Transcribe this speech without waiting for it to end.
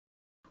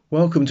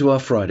Welcome to our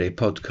Friday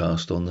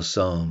podcast on the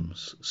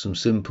Psalms, some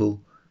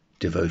simple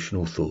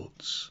devotional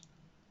thoughts.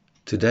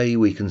 Today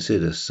we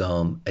consider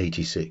Psalm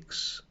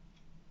 86.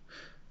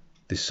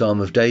 This Psalm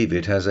of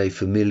David has a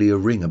familiar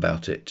ring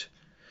about it.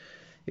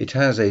 It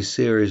has a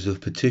series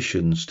of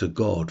petitions to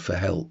God for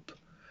help,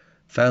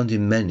 found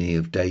in many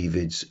of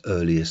David's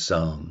earlier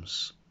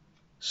Psalms.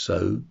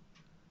 So,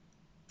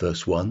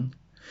 verse 1,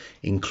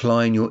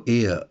 Incline your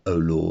ear, O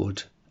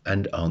Lord,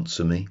 and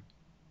answer me.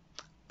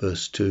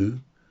 Verse 2,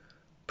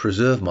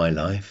 Preserve my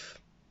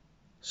life,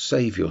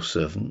 save your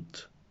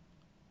servant.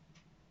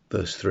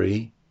 Verse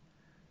 3,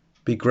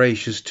 Be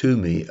gracious to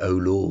me, O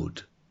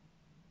Lord.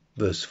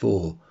 Verse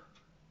 4,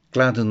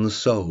 Gladden the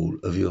soul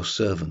of your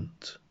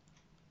servant.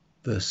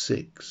 Verse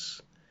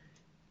 6,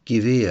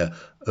 Give ear,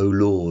 O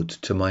Lord,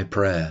 to my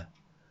prayer.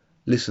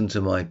 Listen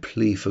to my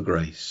plea for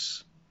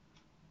grace.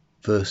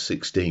 Verse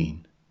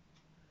 16,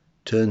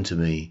 Turn to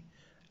me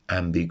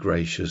and be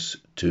gracious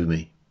to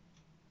me.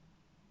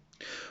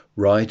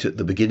 Right at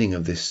the beginning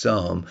of this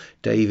psalm,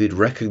 David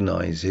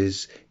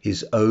recognizes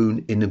his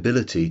own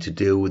inability to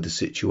deal with the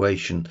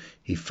situation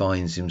he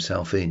finds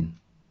himself in.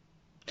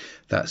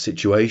 That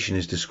situation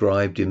is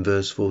described in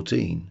verse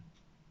 14.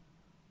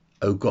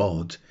 O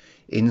God,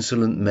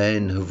 insolent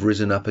men have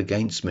risen up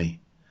against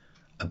me.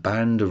 A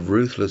band of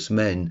ruthless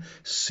men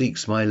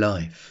seeks my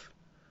life,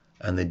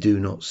 and they do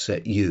not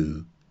set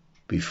you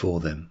before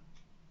them.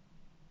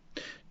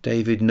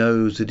 David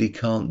knows that he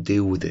can't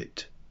deal with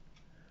it,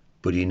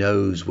 but he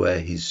knows where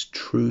his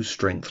true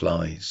strength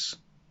lies.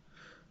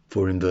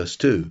 For in verse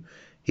 2,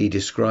 he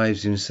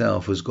describes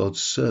himself as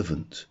God's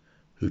servant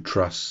who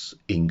trusts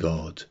in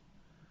God.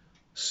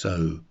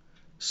 So,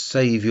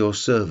 save your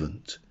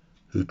servant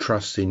who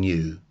trusts in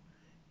you.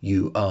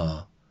 You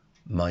are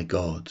my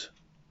God.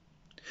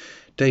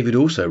 David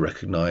also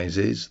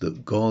recognizes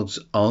that God's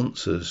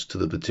answers to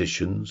the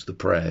petitions, the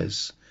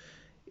prayers,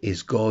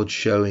 is God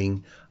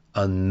showing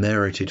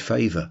unmerited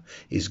favor,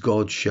 is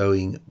God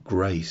showing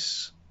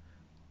grace.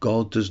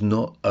 God does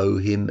not owe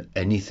him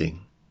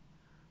anything.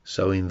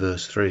 So in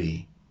verse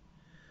 3,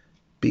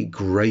 Be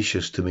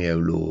gracious to me, O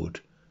Lord,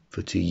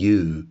 for to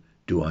you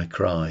do I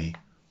cry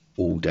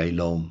all day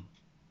long.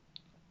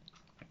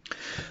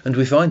 And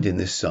we find in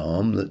this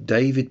psalm that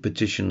David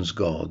petitions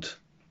God,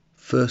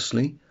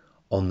 firstly,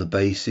 on the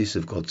basis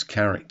of God's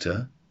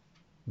character,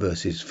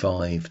 verses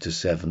 5 to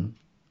 7.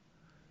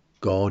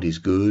 God is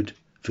good,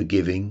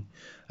 forgiving,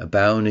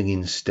 abounding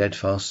in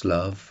steadfast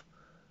love,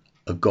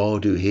 a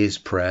God who hears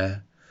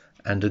prayer,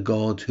 and a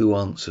God who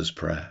answers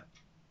prayer.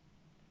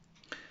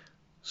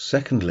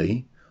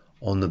 Secondly,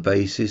 on the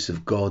basis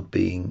of God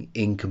being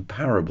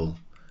incomparable,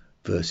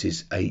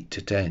 verses 8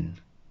 to 10.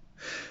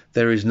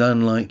 There is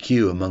none like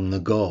you among the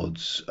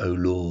gods, O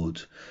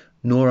Lord,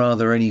 nor are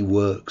there any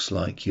works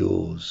like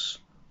yours.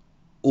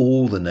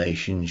 All the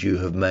nations you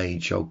have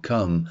made shall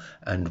come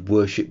and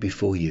worship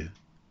before you.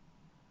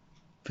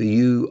 For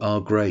you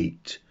are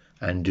great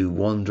and do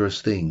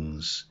wondrous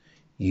things.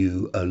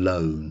 You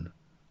alone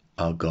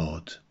are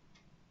God.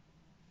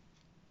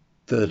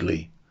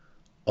 Thirdly,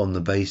 on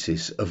the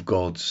basis of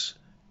God's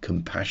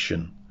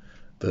compassion,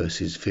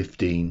 verses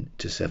 15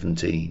 to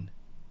 17.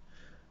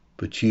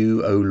 But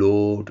you, O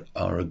Lord,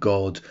 are a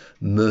God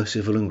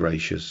merciful and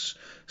gracious,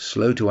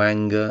 slow to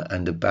anger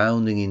and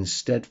abounding in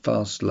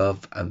steadfast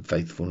love and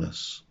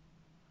faithfulness.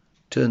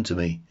 Turn to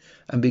me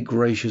and be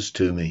gracious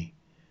to me.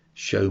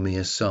 Show me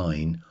a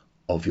sign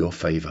of your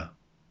favor.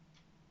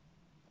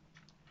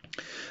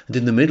 And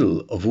in the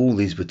middle of all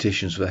these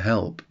petitions for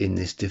help in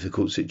this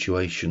difficult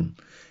situation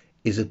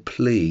is a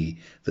plea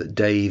that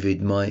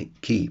David might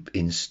keep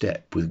in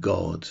step with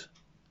God.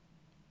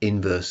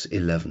 In verse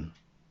 11,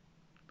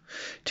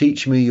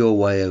 Teach me your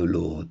way, O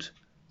Lord,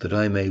 that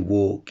I may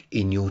walk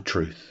in your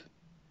truth.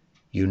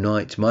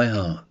 Unite my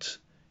heart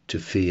to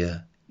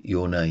fear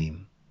your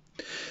name.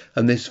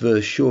 And this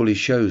verse surely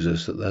shows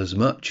us that as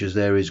much as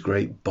there is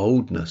great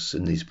boldness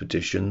in these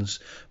petitions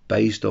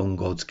based on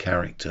God's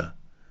character,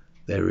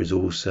 there is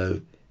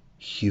also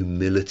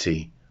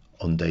humility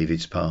on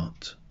David's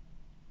part.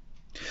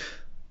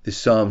 This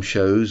psalm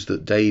shows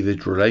that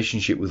David's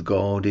relationship with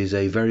God is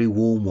a very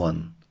warm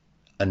one,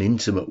 an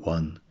intimate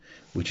one,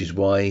 which is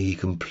why he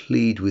can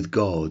plead with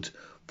God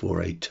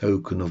for a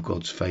token of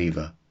God's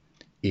favour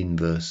in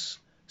verse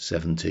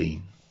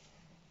 17.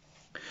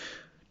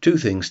 Two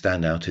things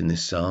stand out in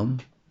this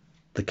psalm: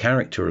 the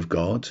character of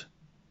God,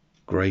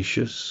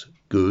 gracious,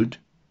 good,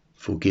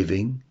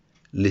 forgiving,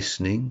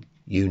 listening,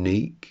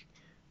 unique,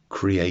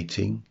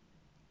 creating,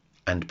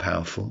 and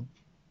powerful,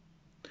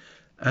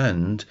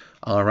 and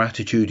our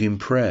attitude in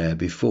prayer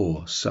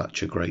before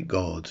such a great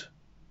God.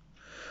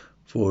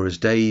 For as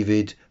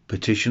David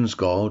petitions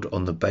God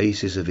on the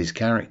basis of his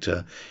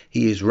character,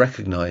 he is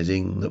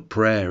recognizing that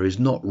prayer is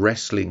not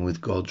wrestling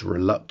with God's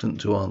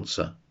reluctance to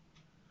answer,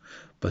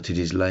 but it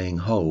is laying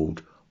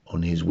hold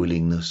on his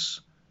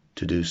willingness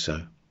to do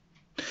so.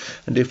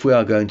 And if we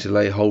are going to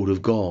lay hold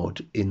of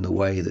God in the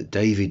way that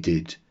David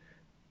did,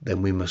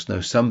 then we must know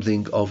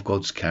something of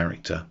God's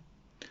character.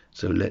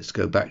 So let's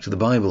go back to the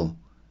Bible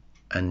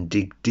and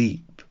dig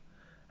deep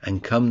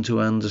and come to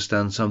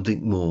understand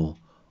something more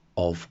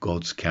of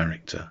God's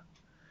character.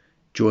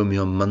 Join me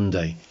on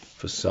Monday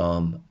for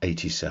Psalm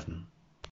 87.